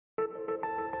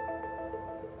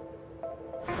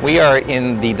We are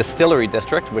in the Distillery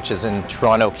District, which is in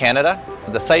Toronto, Canada.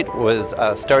 The site was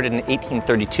started in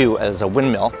 1832 as a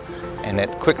windmill, and it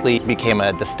quickly became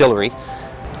a distillery.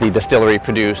 The distillery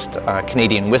produced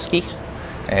Canadian whiskey.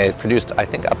 It produced, I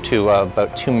think, up to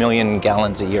about 2 million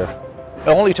gallons a year. It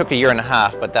only took a year and a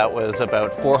half, but that was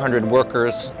about 400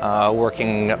 workers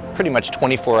working pretty much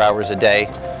 24 hours a day.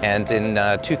 And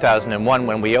in 2001,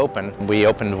 when we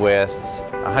opened with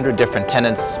 100 different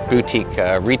tenants, boutique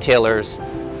retailers,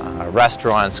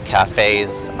 restaurants,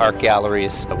 cafes, art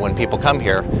galleries. When people come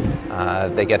here,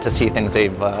 they get to see things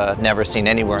they've never seen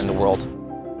anywhere in the world.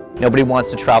 Nobody wants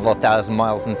to travel 1,000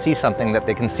 miles and see something that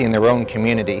they can see in their own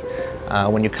community.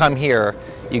 When you come here,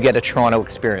 you get a Toronto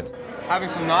experience. Having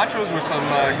some nachos with some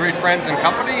great friends and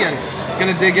company, and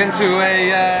gonna dig into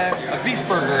a beef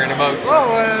burger in about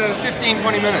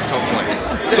 15-20 minutes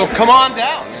hopefully. So come on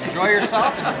down, enjoy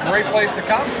yourself. It's a great place to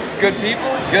come. Good people,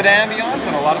 good ambiance,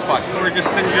 and a lot of fun. We're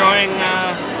just enjoying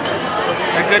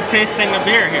a good tasting of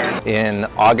beer here. In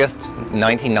August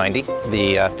 1990,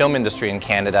 the film industry in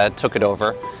Canada took it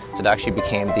over. It actually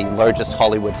became the largest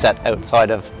Hollywood set outside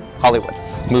of Hollywood.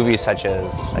 Movies such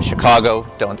as Chicago,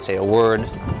 Don't Say a Word,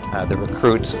 The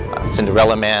Recruit,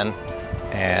 Cinderella Man,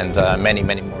 and many,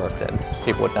 many more that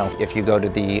people would know. If you go to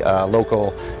the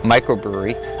local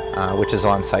microbrewery, which is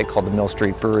on site, called the Mill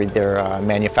Street Brewery, they're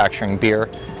manufacturing beer.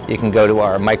 You can go to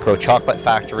our micro chocolate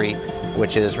factory,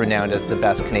 which is renowned as the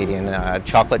best Canadian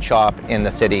chocolate shop in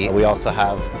the city. We also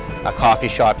have a coffee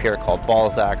shop here called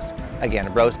Balzac's.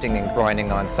 Again, roasting and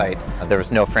grinding on site.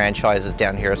 There's no franchises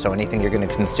down here, so anything you're going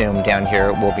to consume down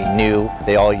here will be new.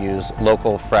 They all use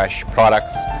local, fresh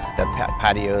products. The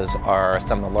patios are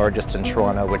some of the largest in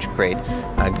Toronto, which create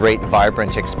great,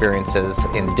 vibrant experiences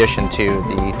in addition to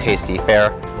the tasty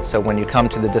fare. So when you come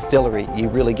to the distillery, you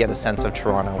really get a sense of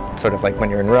Toronto. Sort of like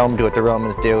when you're in Rome, do what the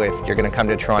Romans do. If you're going to come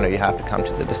to Toronto, you have to come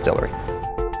to the distillery.